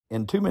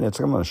In 2 minutes,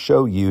 I'm going to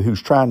show you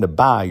who's trying to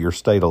buy your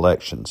state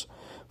elections.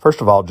 First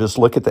of all, just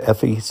look at the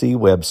FEC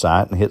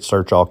website and hit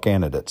search all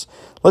candidates.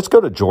 Let's go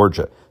to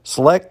Georgia.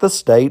 Select the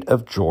state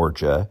of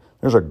Georgia.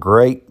 There's a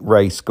great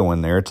race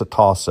going there. It's a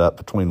toss-up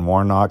between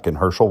Warnock and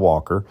Herschel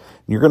Walker.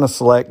 You're going to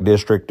select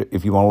district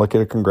if you want to look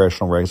at a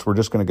congressional race. We're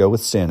just going to go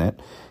with Senate.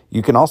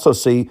 You can also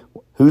see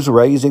who's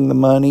raising the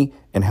money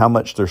and how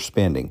much they're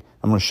spending.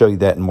 I'm going to show you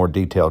that in more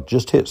detail.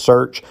 Just hit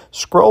search,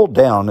 scroll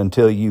down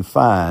until you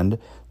find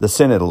the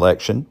Senate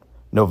election,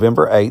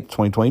 November 8th,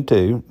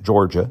 2022,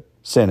 Georgia,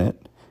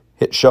 Senate.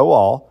 Hit show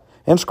all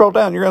and scroll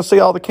down. You're going to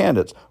see all the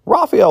candidates.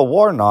 Raphael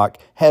Warnock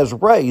has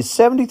raised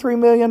 $73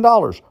 million.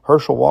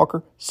 Herschel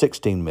Walker,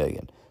 $16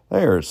 million.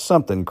 There's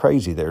something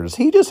crazy there. Does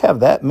he just have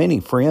that many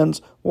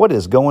friends? What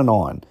is going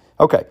on?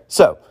 Okay,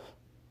 so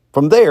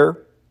from there,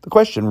 the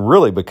question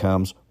really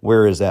becomes,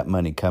 where is that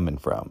money coming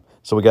from?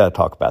 So we got to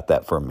talk about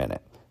that for a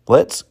minute.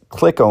 Let's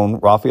click on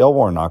Raphael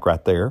Warnock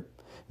right there.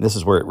 This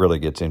is where it really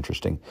gets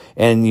interesting.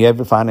 And you have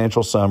the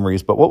financial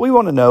summaries, but what we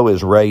want to know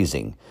is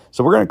raising.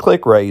 So we're going to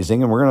click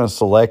raising, and we're going to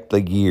select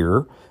the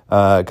year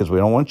because we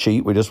don't want to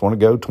cheat. We just want to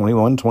go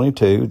 21,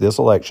 22, this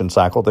election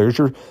cycle. There's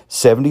your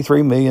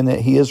 $73 million that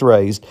he has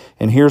raised,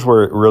 and here's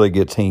where it really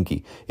gets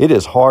hinky. It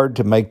is hard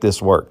to make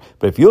this work,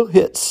 but if you'll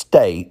hit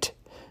state,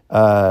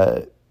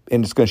 and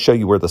it's going to show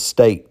you where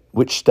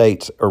which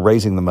states are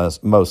raising the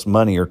most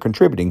money or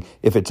contributing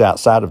if it's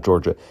outside of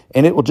Georgia,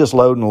 and it will just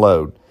load and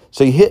load.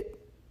 So you hit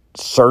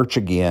search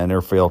again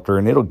or filter,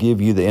 and it'll give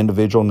you the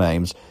individual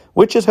names,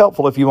 which is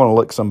helpful if you want to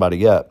look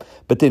somebody up.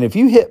 But then if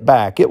you hit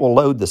back, it will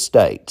load the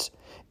states.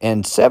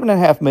 And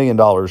 $7.5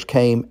 million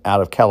came out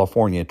of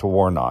California to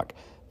Warnock,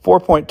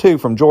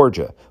 4.2 from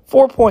Georgia,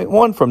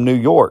 4.1 from New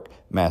York,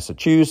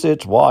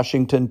 Massachusetts,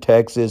 Washington,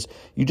 Texas.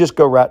 You just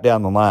go right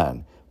down the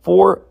line.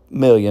 4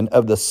 million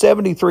of the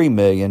 73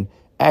 million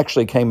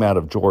actually came out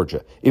of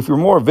Georgia. If you're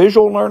more a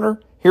visual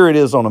learner, here it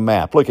is on a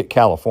map. Look at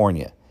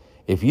California.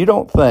 If you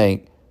don't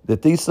think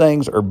that these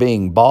things are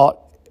being bought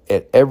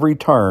at every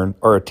turn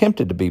or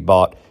attempted to be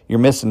bought, you're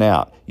missing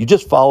out. You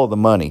just follow the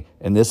money,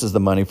 and this is the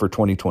money for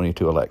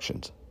 2022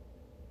 elections.